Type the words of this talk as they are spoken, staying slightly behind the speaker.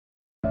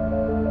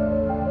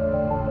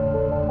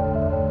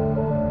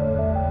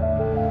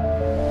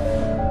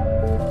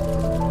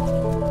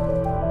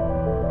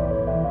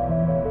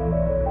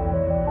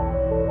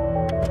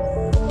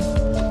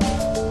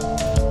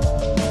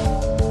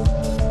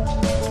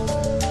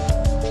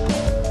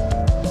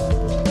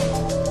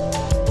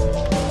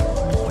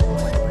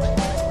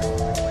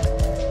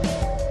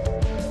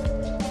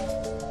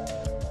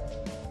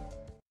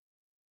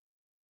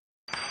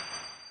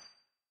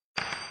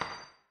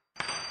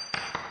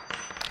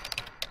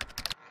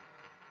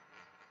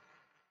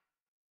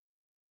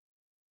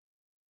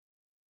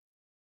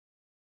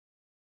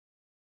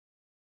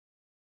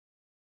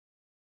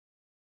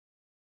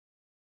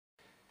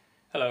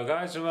Hello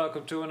guys, and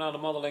welcome to another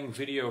modeling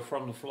video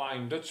from the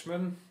Flying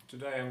Dutchman.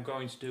 Today I'm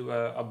going to do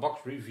a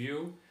box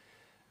review.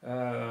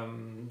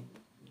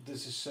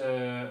 This is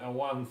a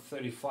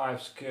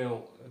 1/35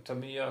 scale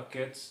Tamiya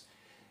kit.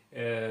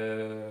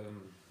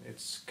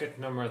 It's kit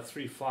number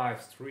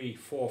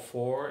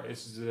 35344.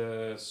 It's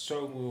the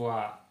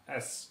Somua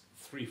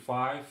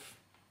S35.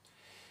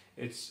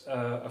 It's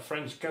a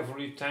French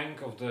cavalry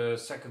tank of the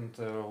Second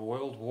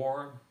World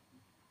War.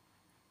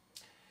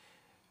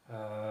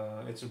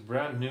 It's a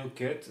brand new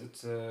kit.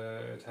 It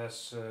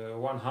has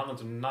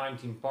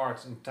 119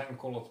 parts in tan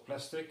colored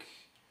plastic,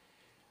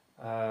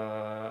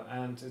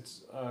 and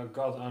it's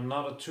got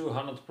another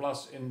 200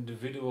 plus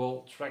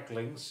individual track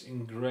links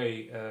in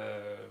grey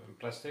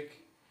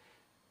plastic,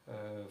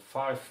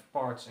 5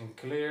 parts in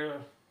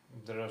clear.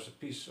 There is a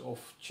piece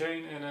of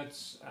chain in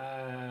it,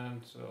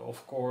 and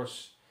of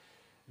course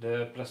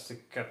the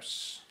plastic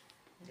caps.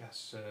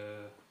 Yes,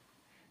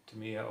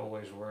 Tamiya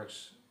always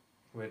works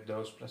with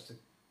those plastic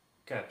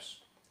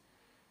caps.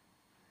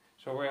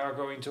 So we are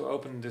going to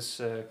open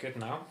this kit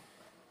now.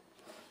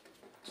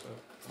 So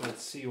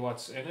let's see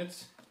what's in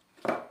it.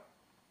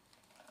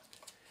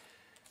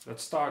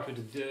 Let's start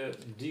with the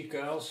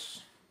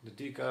decals. The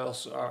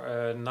decals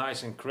are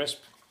nice and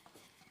crisp.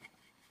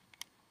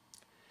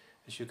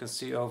 As you can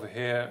see over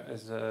here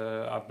is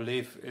I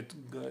believe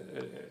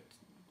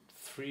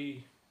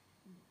three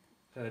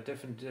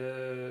different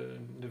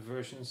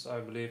versions,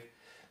 I believe.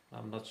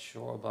 I'm not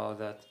sure about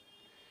that.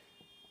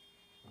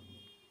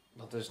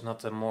 But there's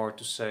nothing more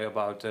to say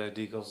about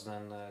decals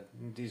than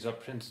these are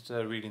printed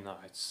really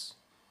nice.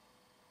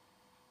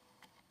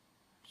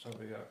 So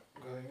we are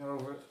going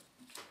over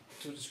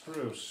to the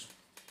screws.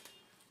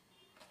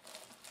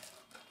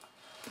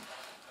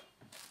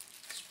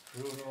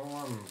 Screw number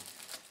 1.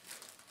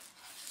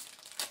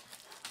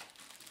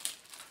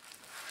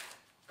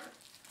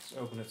 Let's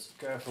open it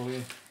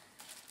carefully.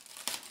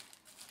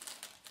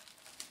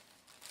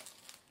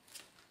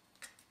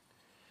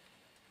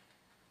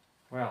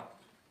 Well,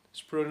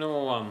 screw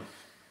number 1.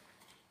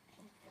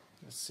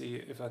 Let's see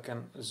if I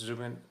can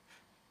zoom in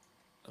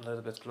a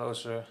little bit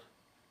closer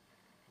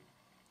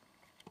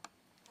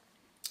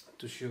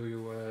to show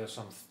you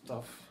some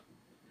stuff.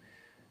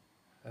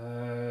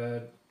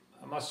 I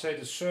must say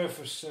the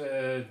surface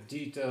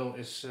detail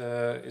is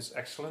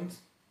excellent.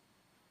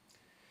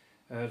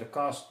 The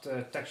cast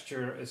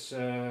texture is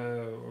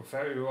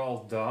very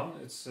well done.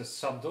 It's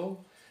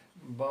subtle,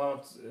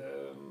 but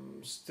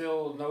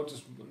still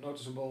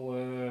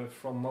noticeable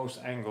from most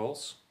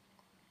angles.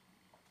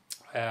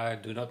 I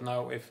do not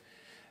know if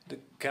the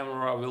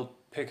camera will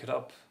pick it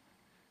up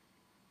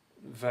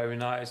very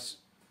nice,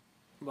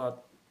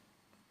 but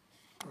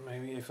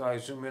maybe if I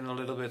zoom in a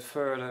little bit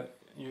further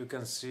you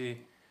can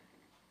see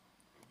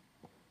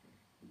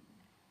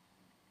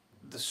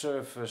the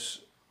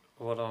surface,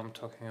 what I'm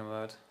talking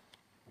about.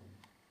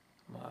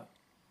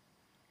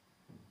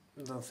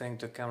 I don't think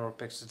the camera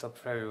picks it up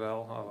very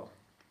well.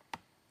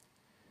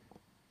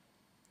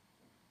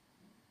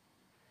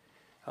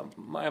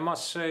 I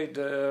must say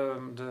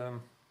the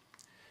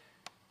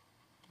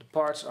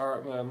parts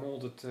are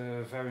molded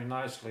very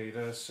nicely.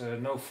 There's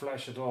no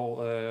flash at all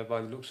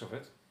by the looks of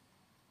it.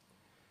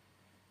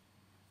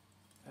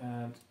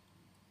 And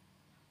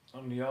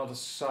on the other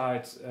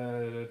side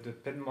the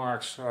pin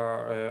marks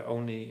are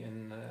only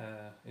in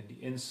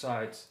the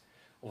inside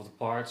of the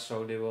part,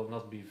 so they will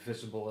not be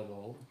visible at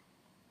all.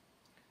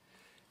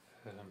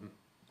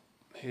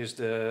 Here's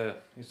the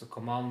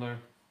commander.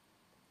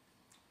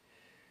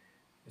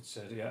 It's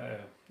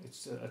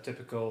a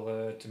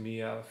typical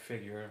Tamiya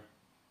figure.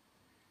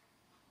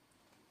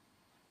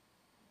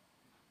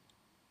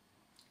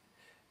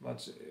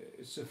 But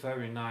it's a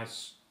very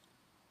nice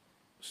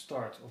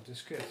start of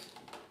this kit.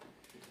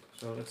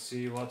 So let's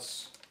see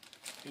what's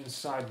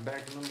inside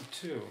bag number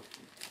 2.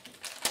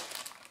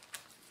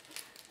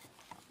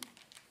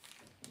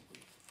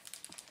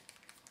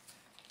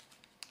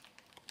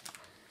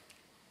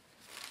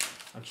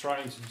 I'm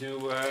trying to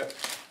do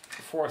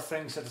 4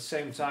 things at the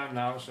same time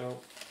now,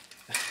 so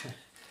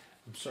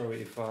I'm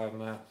sorry if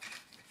I'm a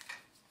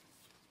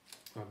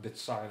bit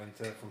silent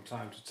from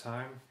time to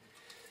time.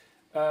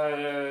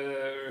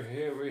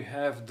 Here we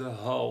have the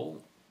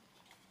hull,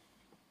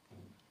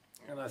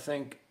 and I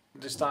think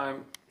this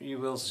time you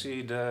will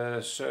see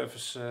the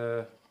surface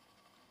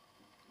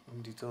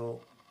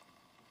detail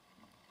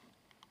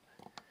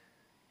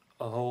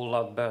a whole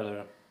lot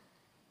better.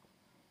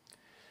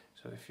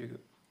 So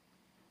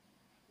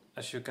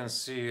as you can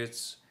see,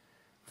 it's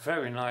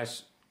very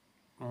nice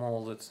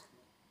molded.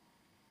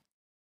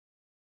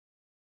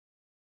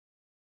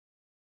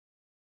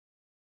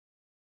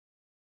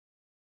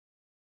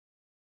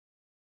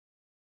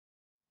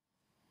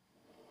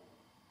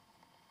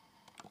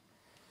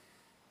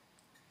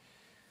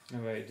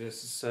 Anyway,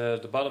 this is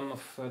the bottom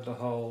of the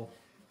hull.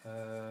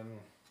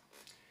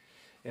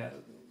 Yeah,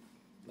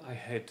 I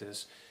hate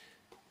this.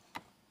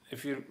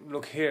 If you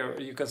look here,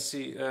 you can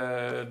see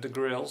the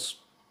grills,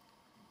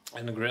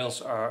 and the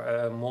grills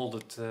are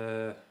molded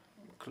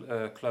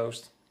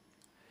closed.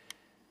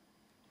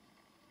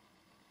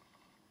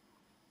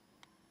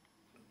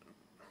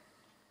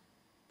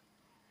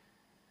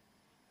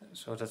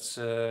 So that's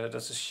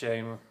a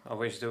shame. I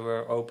wish they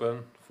were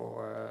open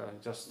for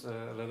just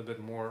a little bit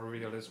more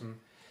realism.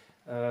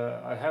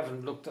 I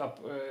haven't looked up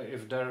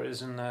if there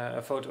is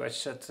a photo etch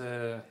set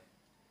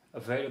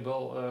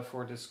available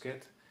for this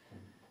kit.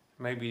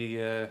 Maybe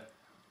it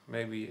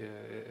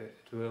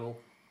will,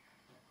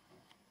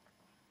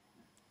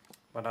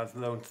 but I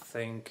don't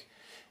think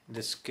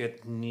this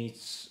kit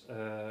needs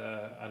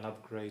an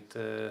upgrade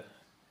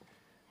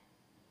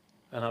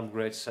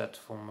set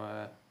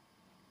from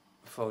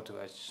photo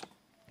etch.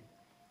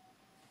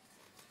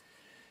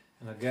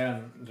 And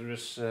again, there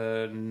is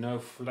no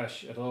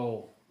flash at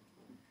all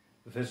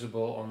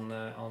visible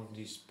on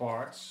these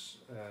parts,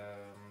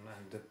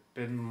 and the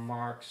pin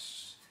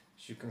marks,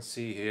 as you can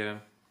see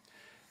here,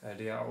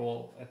 they are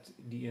all at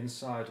the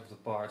inside of the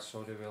part,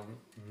 so they will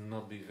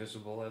not be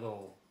visible at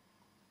all.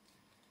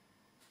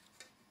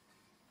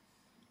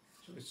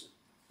 So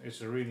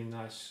it's a really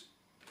nice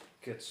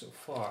kit so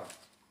far.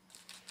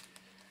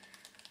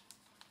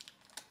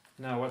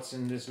 Now what's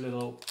in this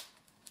little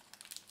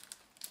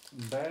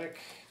bag?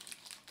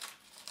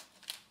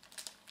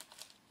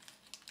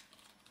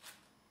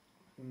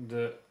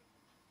 The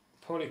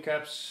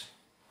polycaps,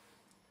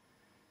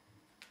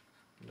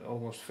 the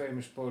almost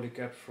famous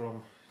polycap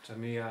from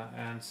Tamiya,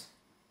 and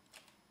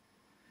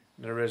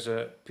there is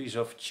a piece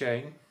of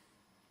chain.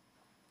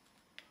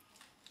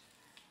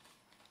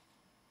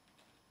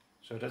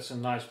 So that's a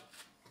nice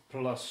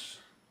plus.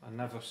 I've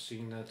never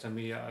seen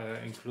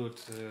Tamiya include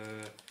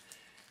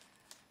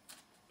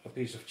a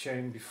piece of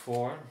chain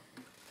before.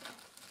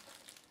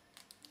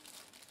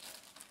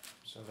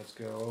 So let's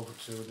go over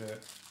to the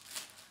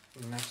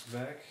next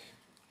bag.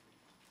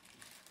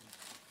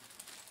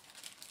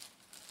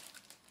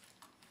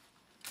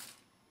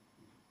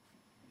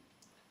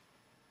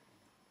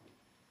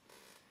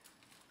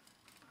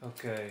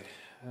 Okay,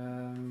 I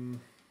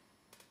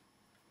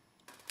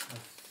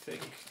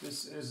think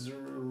this is the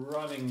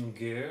running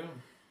gear.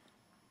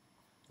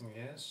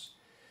 Yes,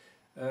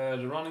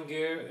 the running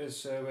gear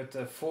is with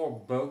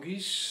 4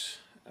 bogies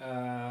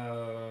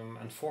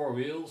and 4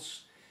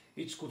 wheels.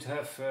 Each could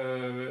have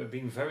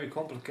been very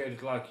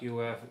complicated, like you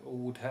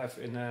would have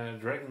in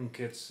Dragon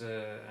kits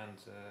and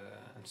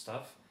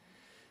stuff.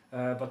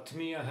 But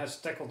Tamiya has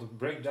tackled the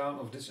breakdown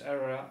of this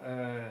era,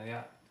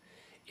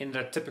 in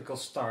their typical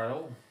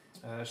style.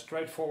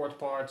 Straightforward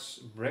parts,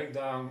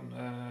 breakdown,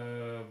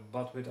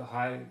 but with a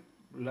high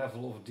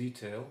level of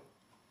detail.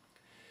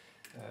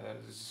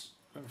 This is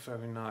a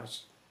very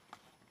nice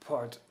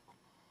part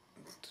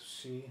to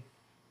see.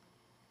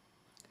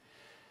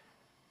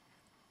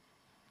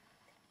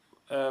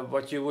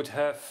 What you would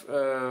have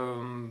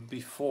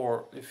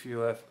before, if you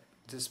have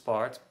this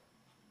part,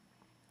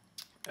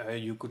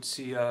 you could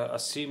see a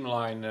seam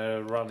line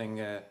running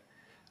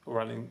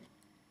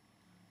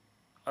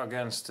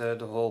against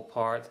the whole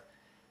part.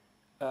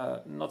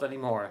 Not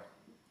anymore.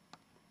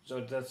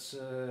 So that's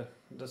a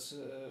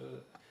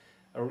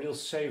real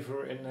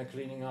saver in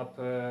cleaning up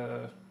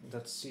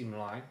that seam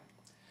line.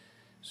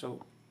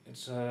 So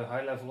it's a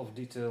high level of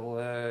detail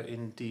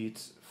indeed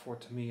for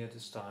Tamiya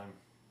this time.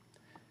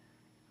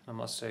 I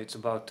must say it's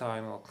about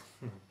time.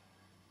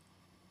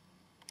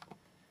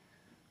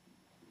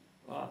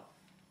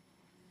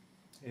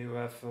 Here you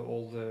have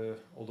all the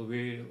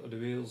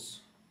wheels,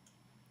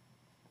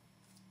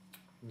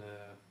 the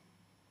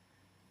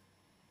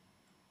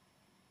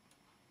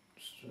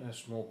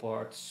small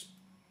parts.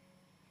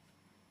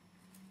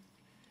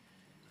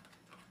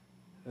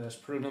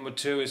 Sprue number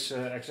 2 is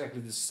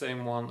exactly the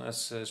same one as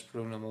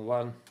sprue number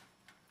 1.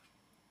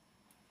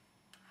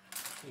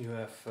 You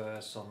have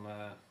some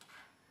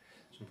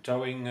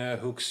towing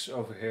hooks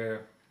over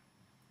here.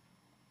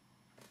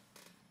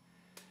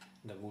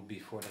 That would be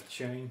for the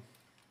chain.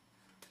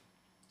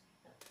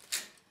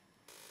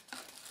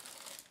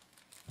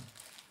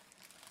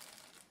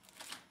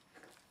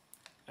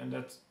 And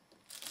let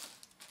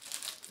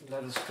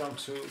us come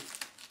to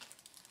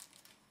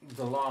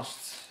the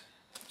last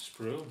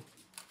sprue.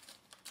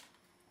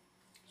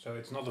 So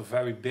it's not a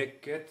very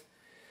big kit,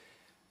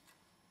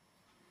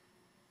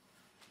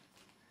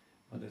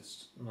 but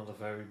it's not a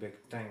very big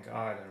tank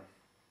either.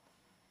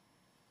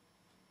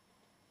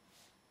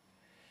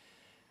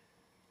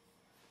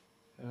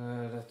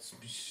 Let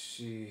me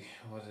see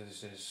what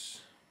is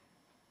this.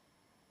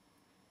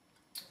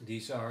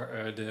 These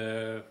are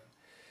the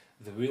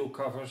wheel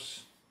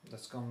covers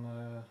that come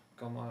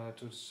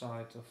to the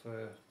side of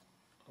the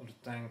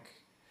tank.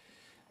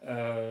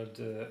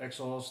 The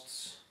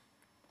exhausts.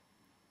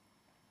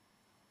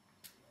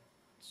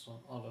 Some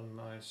other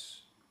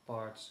nice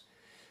parts.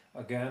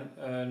 Again,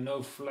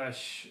 no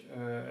flash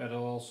at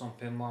all. Some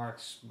pin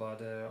marks,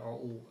 but are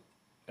all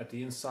at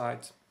the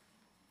inside.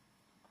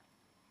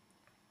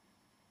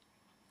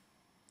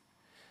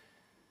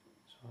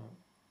 So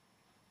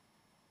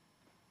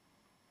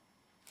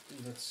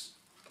that's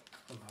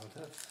about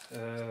that.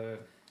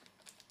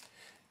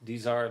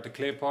 These are the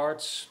clear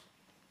parts.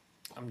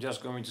 I'm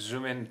just going to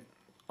zoom in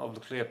of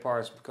the clear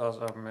parts because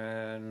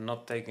I'm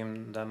not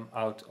taking them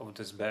out of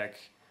this bag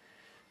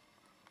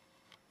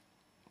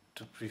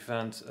to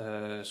prevent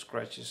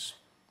scratches.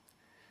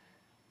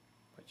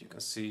 but you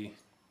can see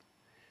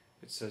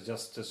it's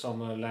just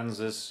some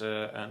lenses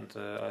and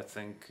I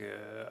think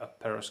a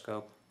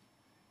periscope.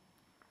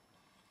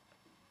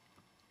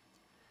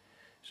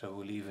 So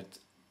we'll leave it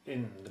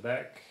in the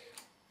back,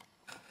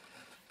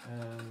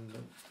 and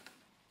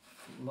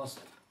must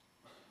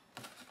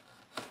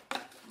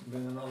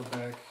bring another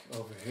bag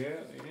over here.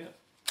 Yeah.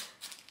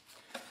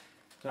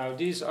 Now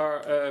these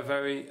are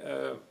very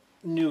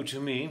new to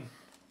me,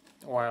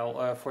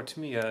 while for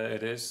Tamiya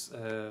it is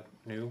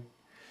new.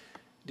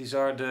 These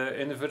are the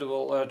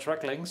individual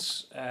track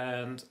links,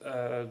 and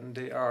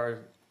they are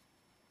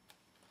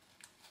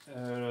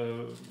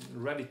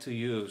ready to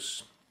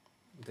use,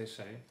 they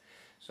say.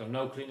 So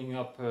no cleaning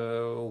up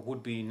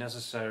would be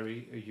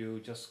necessary, you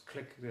just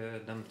click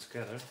them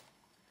together.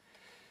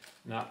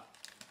 Now,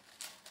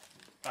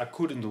 I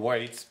couldn't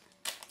wait,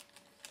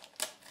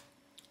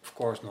 of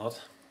course not.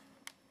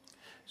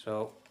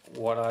 So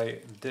what I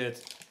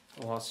did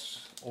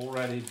was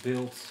already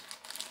build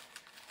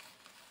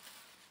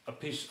a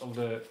piece of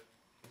the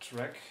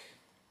track,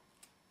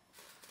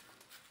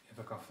 if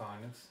I can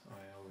find it,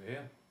 over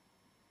here.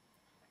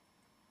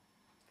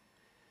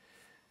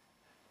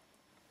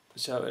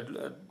 So it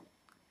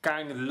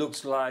kind of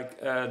looks like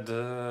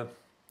the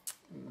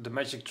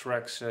magic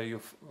tracks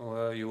you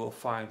will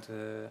find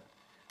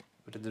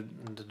with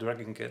the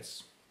dragging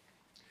kits.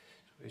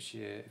 So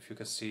if you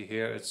can see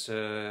here, it's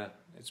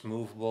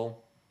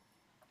movable.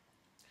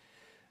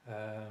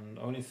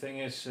 Only thing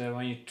is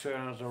when you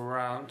turn it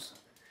around,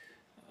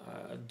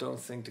 I don't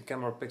think the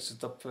camera picks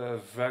it up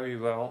very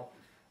well,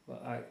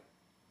 but I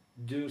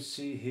do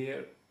see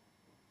here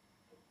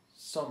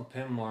some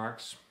pin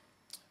marks,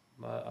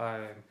 but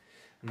I'm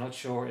not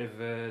sure if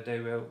they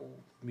will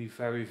be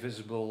very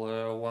visible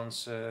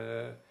once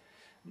the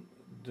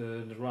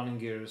running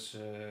gear is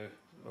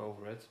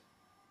over it.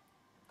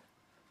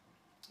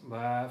 But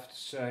I have to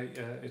say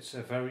it's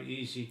very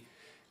easy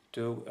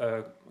to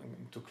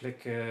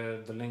click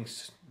the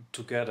links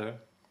together.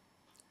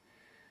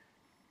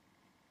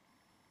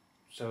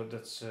 So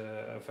that's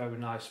a very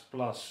nice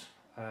plus,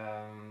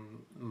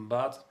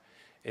 but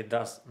it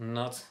does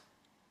not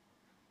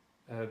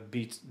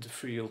beat the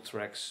freeheel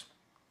tracks.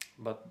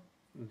 But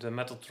the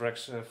metal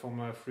tracks from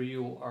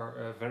freeheel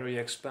are very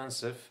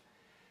expensive,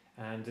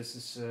 and this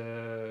is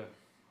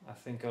I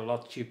think a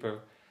lot cheaper.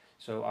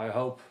 So I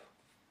hope,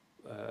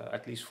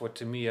 at least for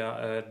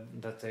Tamiya,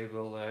 that they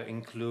will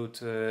include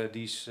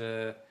these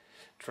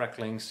track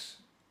links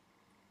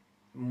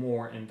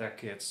more in their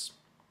kits.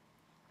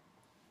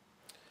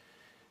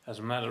 As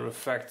a matter of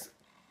fact,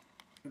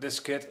 this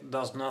kit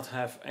does not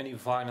have any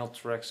vinyl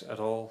tracks at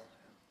all,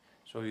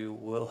 so you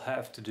will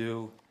have to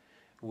do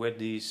with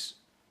these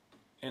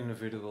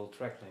individual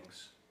track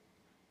links.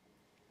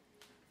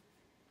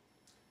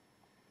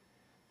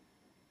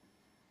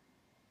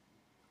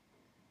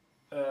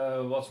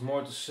 What's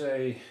more to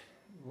say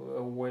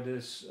with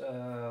this?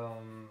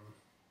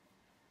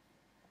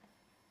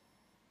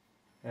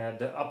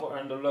 The upper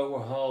and the lower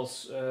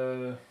hulls,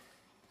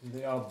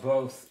 they are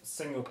both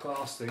single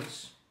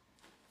castings.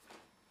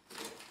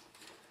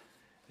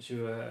 As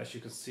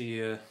you can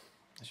see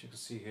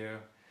here,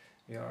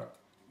 they are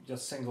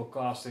just single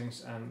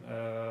castings, and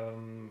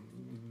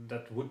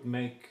that would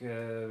make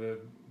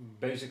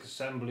basic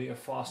assembly a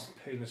fast and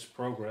painless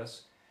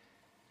progress.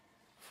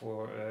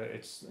 For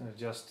it's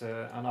just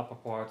an upper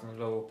part and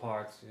a lower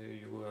part,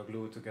 you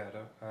glue it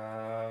together,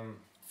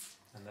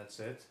 and that's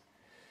it.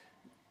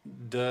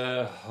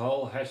 The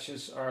hull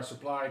hatches are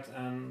supplied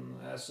and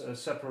as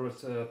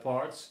separate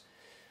parts,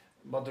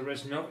 but there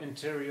is no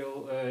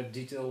interior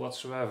detail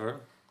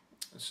whatsoever.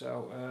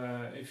 So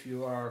if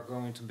you are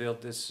going to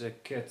build this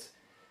kit,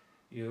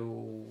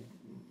 you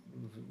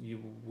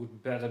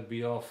would better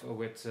be off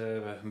with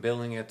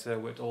building it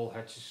with all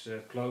hatches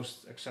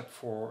closed, except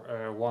for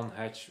one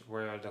hatch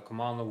where the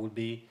commander would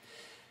be,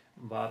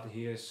 but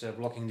he is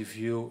blocking the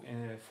view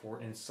for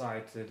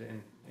inside the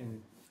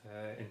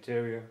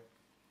interior.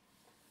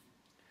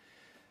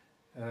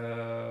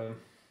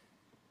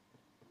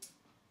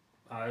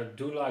 I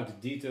do like the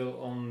detail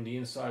on the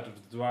inside of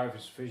the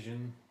driver's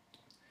vision.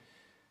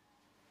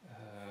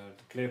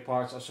 The clear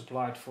parts are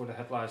supplied for the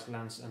headlights,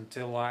 lens and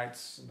tail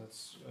lights.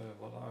 That's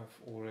what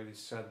I've already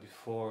said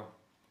before.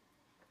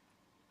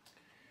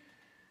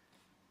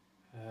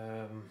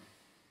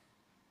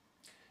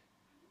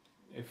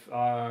 If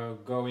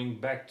going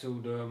back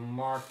to the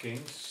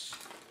markings,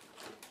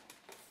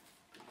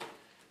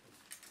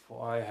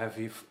 for I have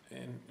here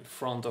in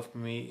front of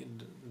me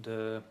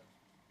the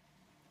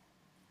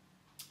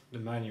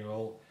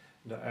manual.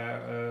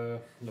 The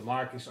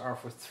markings are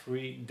for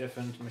 3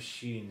 different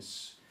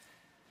machines.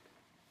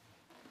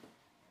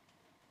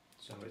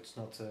 So it's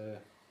not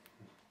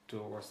 2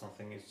 or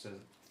something, it's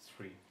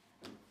 3.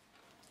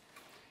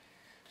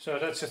 So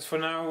that's it for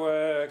now,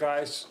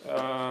 guys.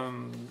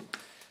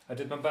 I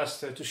did my best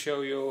to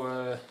show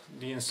you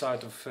the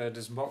inside of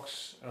this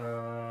box.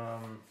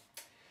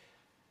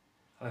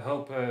 I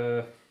hope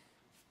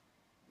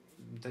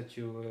that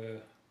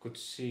you could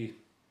see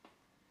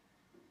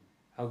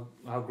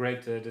how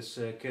great this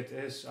kit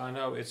is. I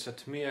know it's a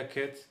Tamiya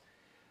kit.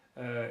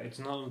 It's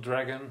not a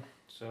Dragon,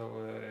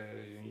 so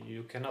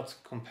you cannot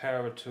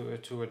compare it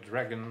to a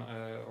Dragon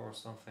or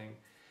something.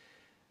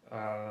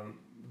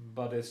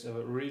 But it's a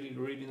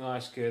really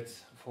nice kit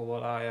for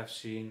what I have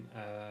seen,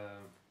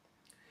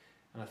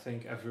 and I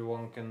think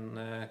everyone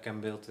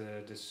can build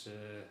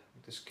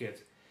this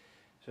kit.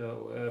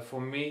 So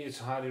for me, it's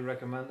highly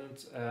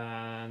recommended.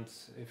 And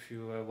if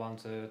you want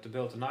to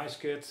build a nice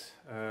kit,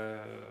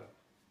 a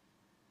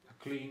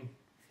clean,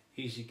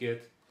 easy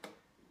kit,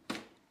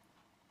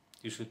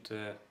 you should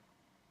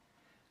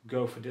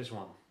go for this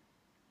one.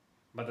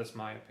 But that's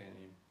my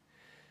opinion.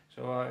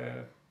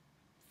 So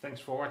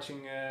thanks for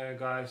watching,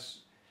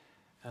 guys,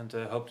 and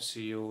hope to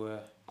see you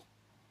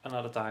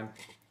another time.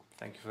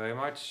 Thank you very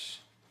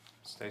much.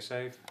 Stay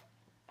safe.